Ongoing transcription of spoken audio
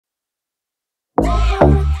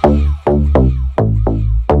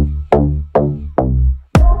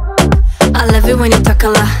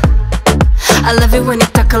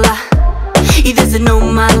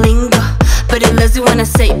lazy when I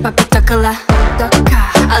say papi takala.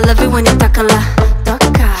 I love it when you takala.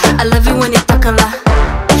 I love it when you takala.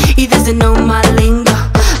 He doesn't know my lingo,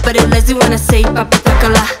 but he lazy when I say papi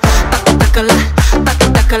takala. Papi takala, papi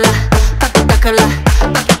takala, papi takala,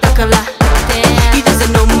 papi takala. He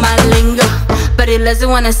doesn't know my lingo, but he lazy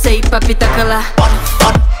when I say papi takala.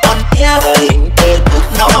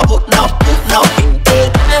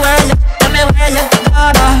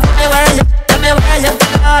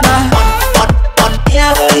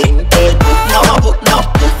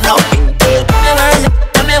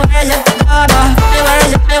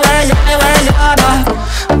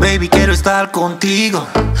 Baby, quiero estar contigo.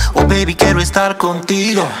 Oh, baby, quiero estar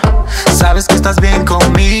contigo. Sabes que estás bien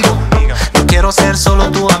conmigo. Yo quiero ser solo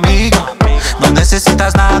tu amigo. No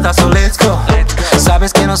necesitas nada, so let's go.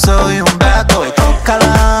 Sabes que no soy un bad boy.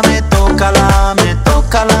 Tocalame, tocalame,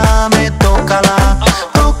 tocalame, tocala.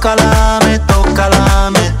 Tocalame,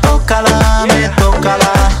 tocalame, tocalame,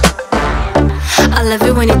 tocala. I love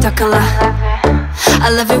it when you takala. I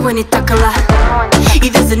love it when you takala. He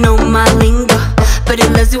doesn't know my lingo, but he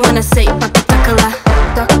loves it when I say papi takala.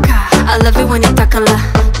 I love it when you takala.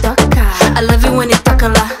 I love it when you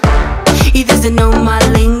takala. He doesn't know my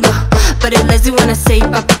lingo, but he loves it when I say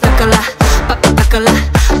papi takala. Papi takala,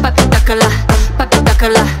 papi takala, papi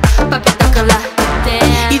takala, papi takala.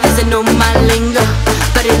 He doesn't know my lingo,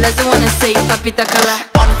 but he loves it when I say papi takala.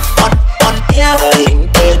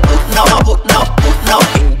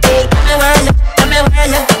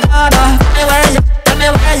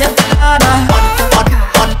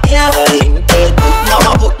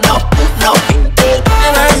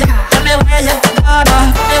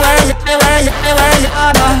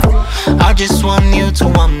 I just want you to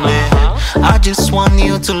want me. I just want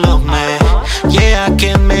you to love me. Yeah, I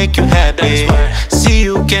can make you happy. See,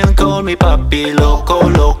 you can call me papi, loco,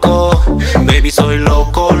 loco. Baby, soy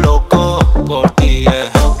loco, loco por ti, yeah.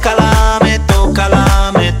 Tocalame,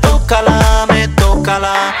 tocalame, tocalame,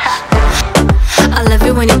 tocala. I love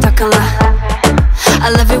it when you takala. I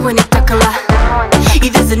love it when you takala. He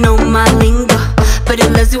doesn't know my lingo, but he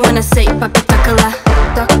loves it when I say papi takala.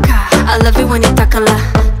 I love it when you takala.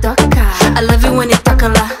 I love it when you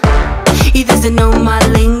takala. He doesn't know my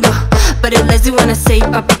lingo, but he loves it when I say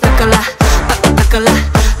papi takala. Papi takala,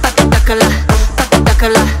 papi takala, papi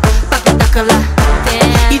takala, papi takala.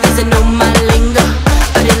 He doesn't know my lingo,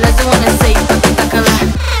 but he loves it when I say papi takala.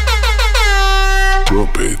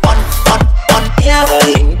 Drop it.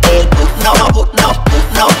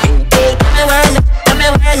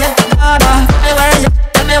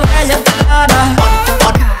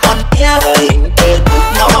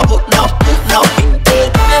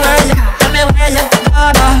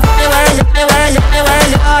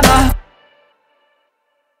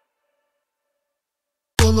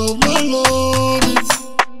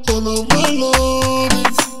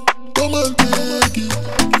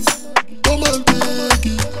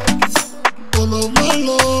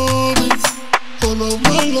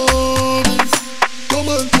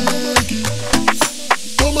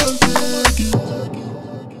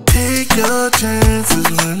 Take your chances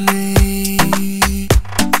with me,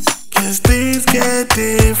 'cause things get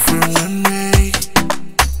different with me.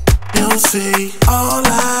 You'll see, all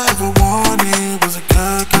I ever wanted was a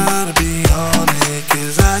good girl to be on it,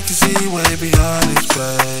 'cause I can see way beyond this,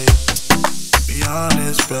 babe. Beyond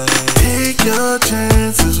this, babe. Take your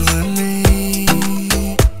chances with me,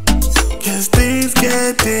 'cause things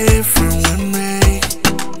get different with me.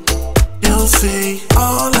 You'll see,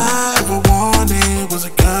 all I ever wanted was a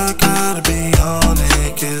good girl to be on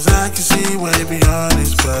it, 'cause I can see way beyond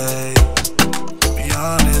this, babe.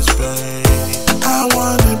 Beyond this, babe. I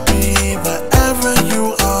wanna be wherever you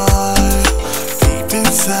are, deep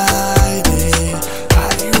inside it,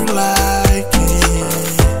 how you like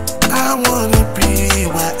it. I wanna be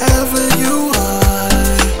wherever you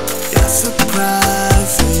are. Your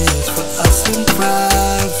surprises for us in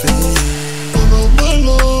private. All of my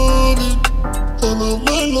loving, all of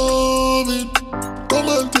my loving. Come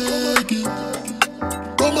and take it,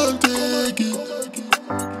 come and take it.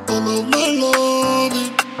 All of my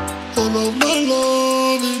loving, all of my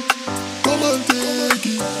loving. Come and take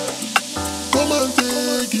it, come and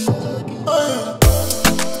take it. Oh yeah.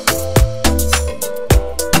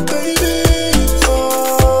 Baby,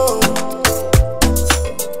 oh,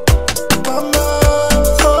 mama,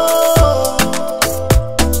 oh,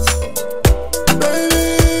 baby,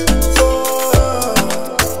 oh,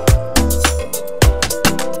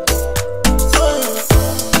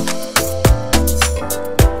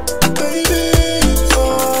 baby, oh.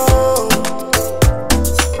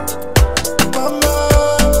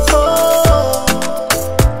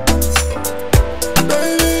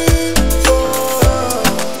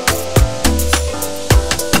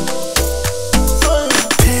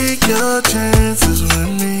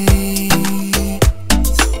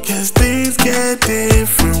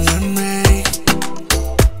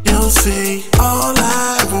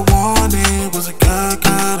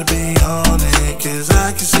 again.